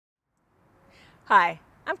Hi,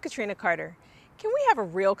 I'm Katrina Carter. Can we have a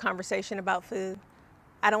real conversation about food?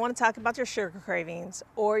 I don't want to talk about your sugar cravings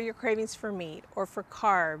or your cravings for meat or for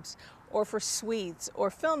carbs or for sweets or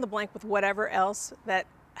fill in the blank with whatever else that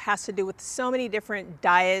has to do with so many different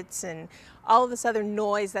diets and all of this other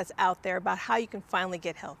noise that's out there about how you can finally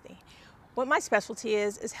get healthy. What my specialty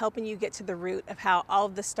is helping you get to the root of how all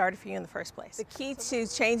of this started for you in the first place. The key to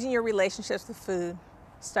changing your relationships with food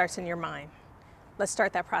starts in your mind. Let's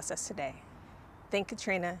start that process today. Think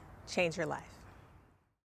Katrina, change your life.